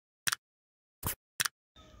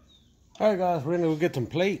Alright guys, we're gonna go get some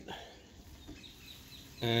plate.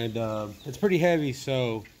 And it's pretty heavy,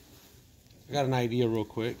 so I got an idea real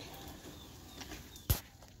quick.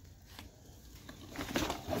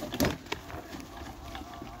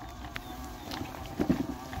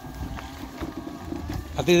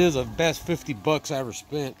 I think this is the best 50 bucks I ever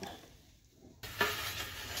spent.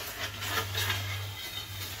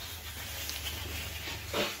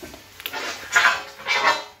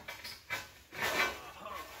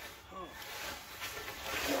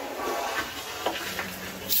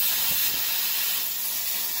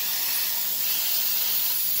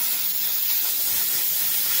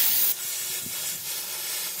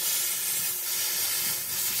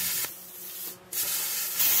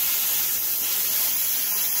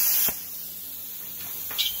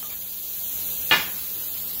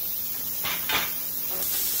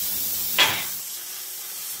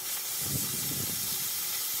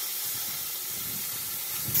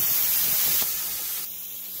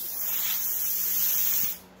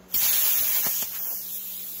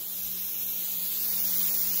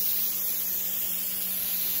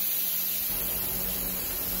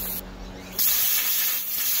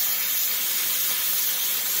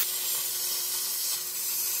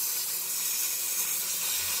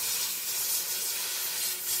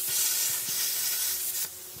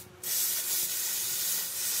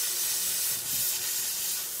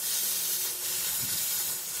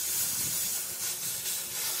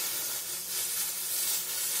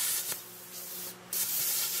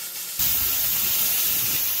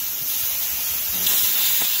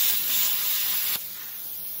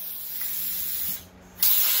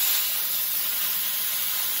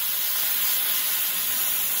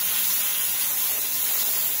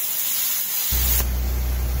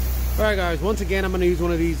 Alright guys, once again I'm going to use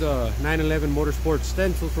one of these 911 motorsports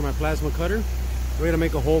stencils for my plasma cutter. We're going to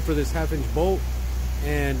make a hole for this 1/2 inch bolt,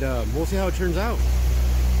 and we'll see how it turns out.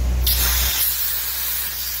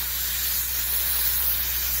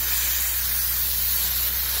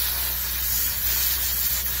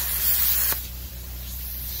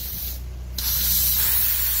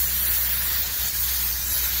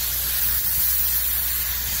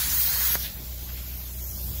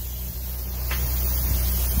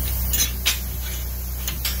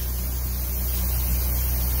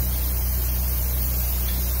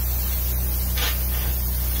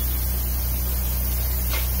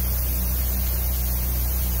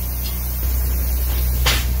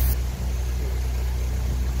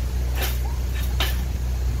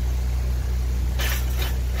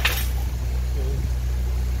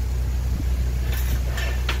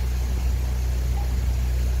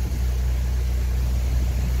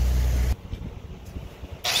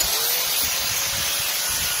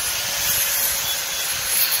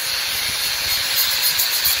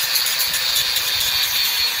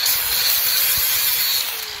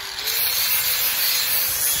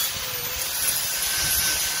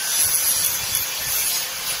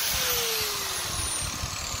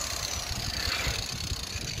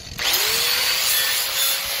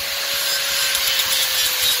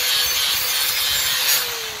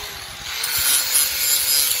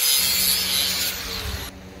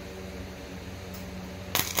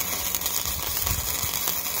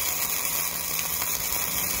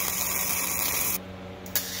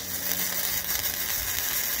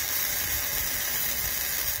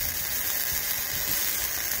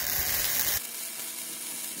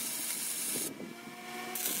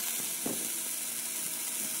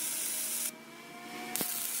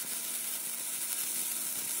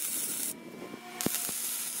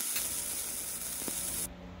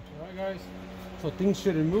 Alright guys, so things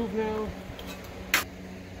shouldn't move now.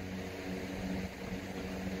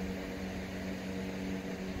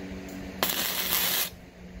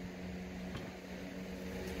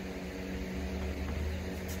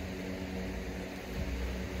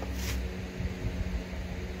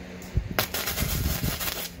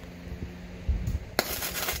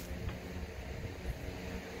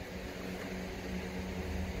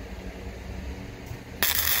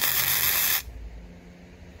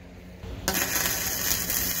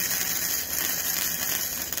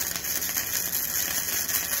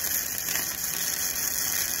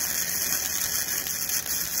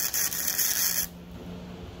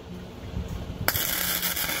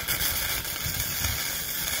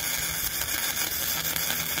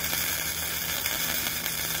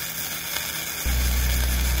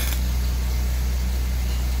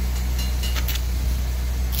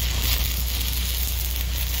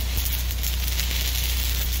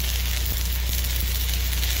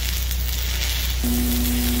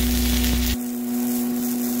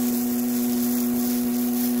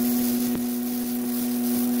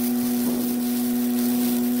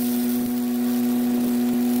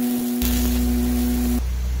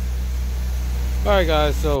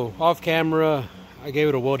 Alright guys, so off camera I gave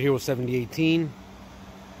it a weld here with 7018.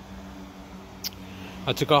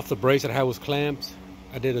 I took off the brace that I had was clamped.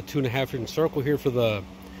 I did a 2.5 inch circle here for the,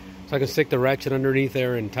 so I can stick the ratchet underneath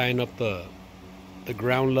there and tighten up the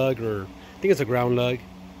ground lug, or I think it's a ground lug.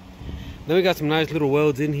 Then we got some nice little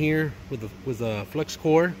welds in here with a flux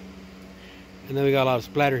core, and then we got a lot of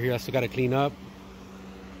splatter here I still got to clean up.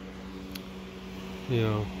 You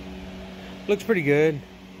know, looks pretty good.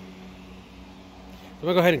 I'm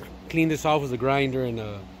gonna go ahead and clean this off with a grinder, and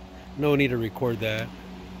no need to record that.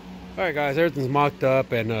 Alright guys, everything's mocked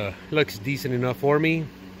up and looks decent enough for me. So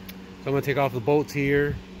I'm gonna take off the bolts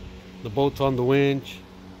here, the bolts on the winch,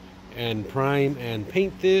 and prime and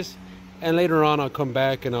paint this. And later on I'll come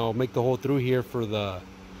back and I'll make the hole through here for the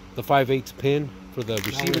 5/8 pin for the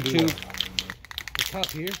receiver tube. The top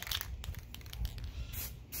here.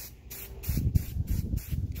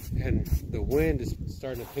 And the wind is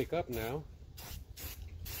starting to pick up now.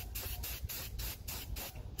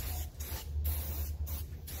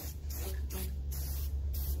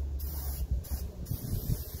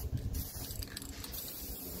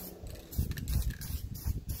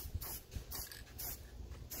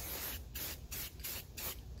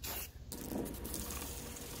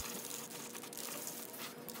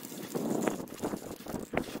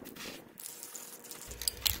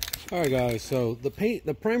 Alright guys, so the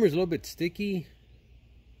primer is a little bit sticky.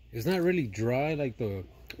 It's not really dry like the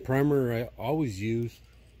primer I always use.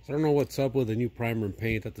 So I don't know what's up with the new primer and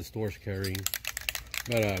paint that the store's carrying.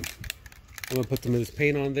 But I'm gonna put some of this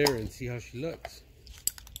paint on there and see how she looks.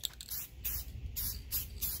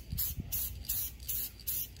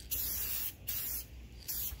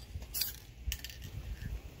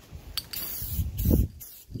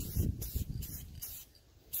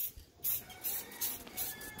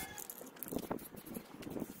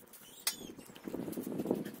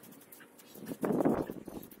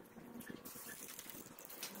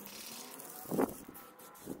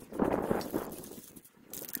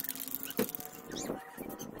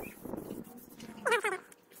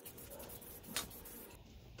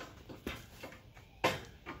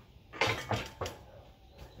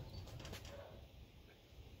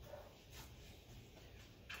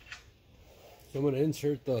 So I'm going to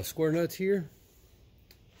insert the square nuts here,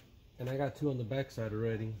 and I got 2 on the back side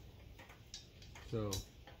already. So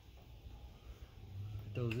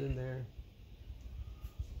put those in there.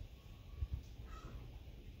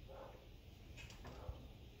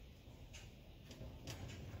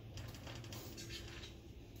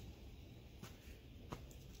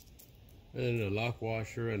 And a lock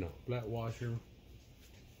washer and a flat washer.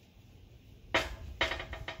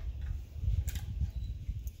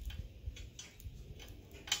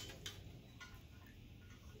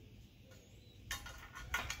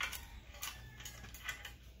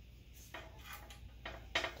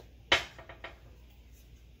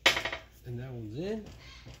 And that one's in.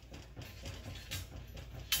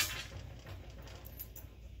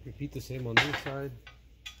 Repeat the same on this side.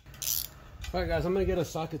 Alright guys, I'm gonna get a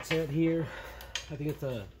socket set here. I think it's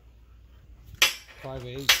a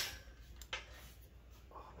 5/8.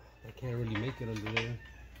 I can't really make it under there.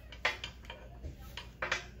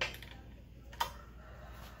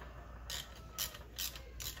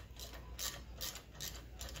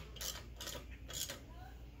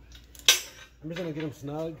 I'm just gonna get them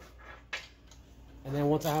snug. And then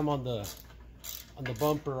once I have them on the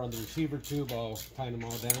bumper, on the receiver tube, I'll tighten them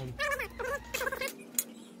all down.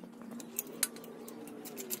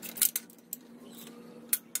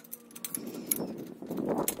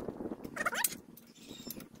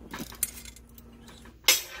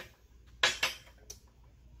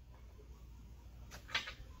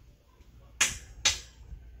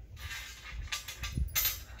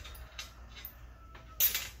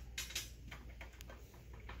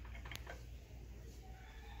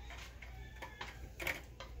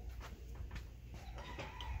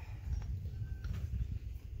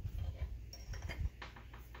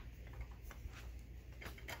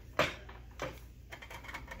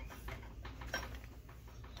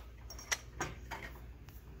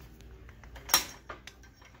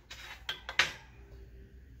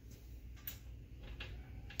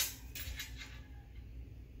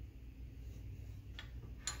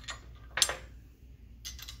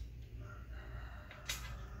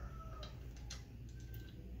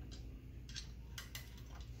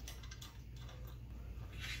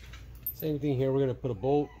 Same thing here, we're going to put a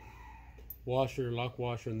bolt, washer, lock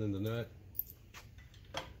washer, and then the nut.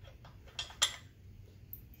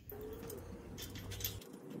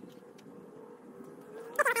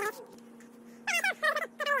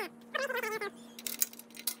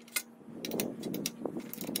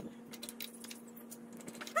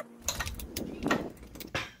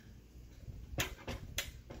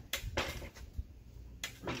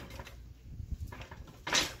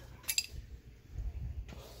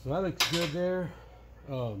 So that looks good there.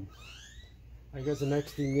 I guess the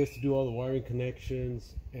next thing is to do all the wiring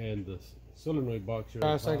connections and the solenoid box here.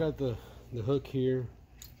 So I got the hook here.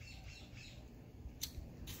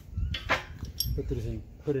 Put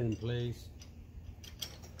it in place.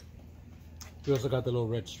 We also got the little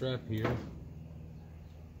red strap here.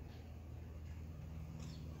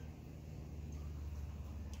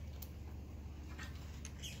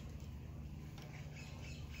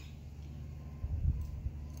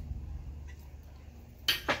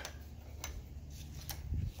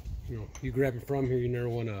 You know, you grab it from here, you never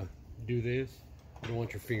want to do this. You don't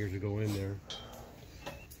want your fingers to go in there.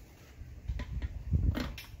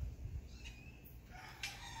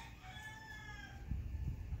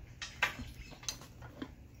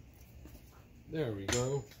 There we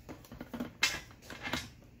go.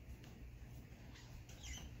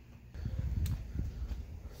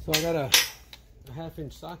 So I got a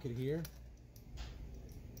 1/2-inch socket here.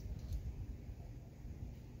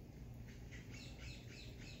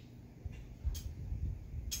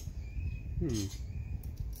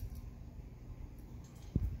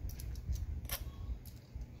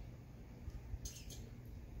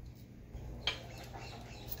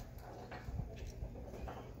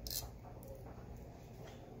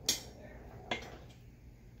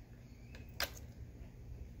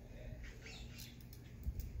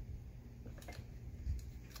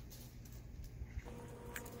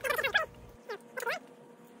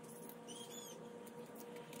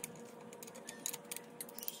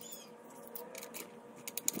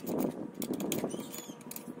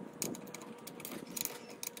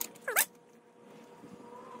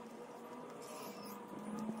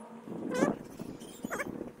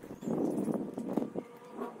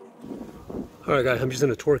 Alright guys, I'm just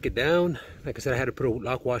going to torque it down. Like I said, I had to put a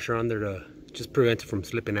lock washer on there to just prevent it from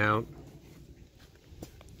slipping out.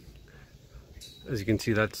 As you can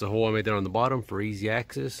see, that's the hole I made there on the bottom for easy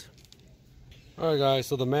access. Alright guys,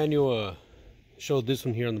 so the manual showed this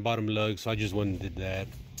one here on the bottom lug, so I just went and did that.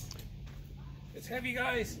 It's heavy,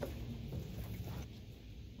 guys.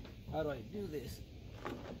 How do I do this?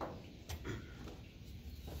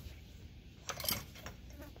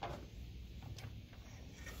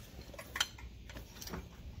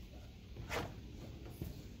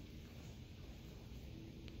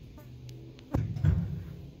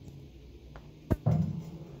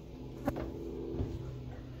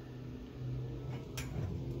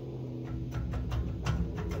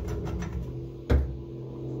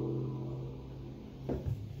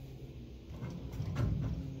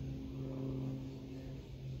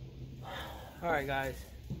 Alright guys,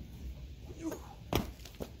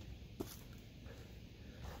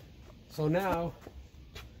 so now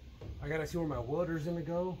I gotta see where my welder's gonna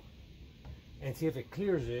go and see if it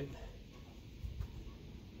clears it.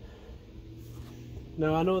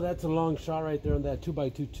 Now I know that's a long shot right there on that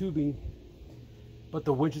 2x2 tubing, but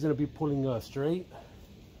the winch is gonna be pulling straight,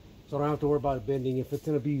 so I don't have to worry about it bending. If it's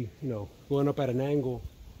gonna be, you know, going up at an angle,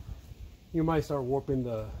 you might start warping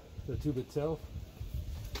the tube itself.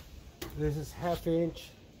 This is 1/2 inch,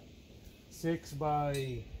 6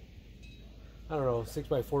 by, I don't know, 6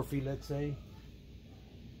 by 4 feet, let's say.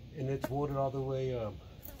 And it's welded all the way up.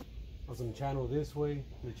 There's some channel this way,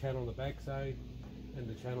 the channel on the back side, and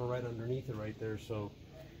the channel right underneath it right there. So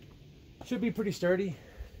it should be pretty sturdy.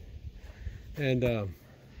 And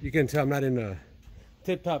you can tell I'm not in a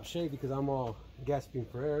tip-top shape because I'm all gasping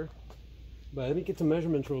for air. But let me get some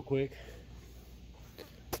measurements real quick.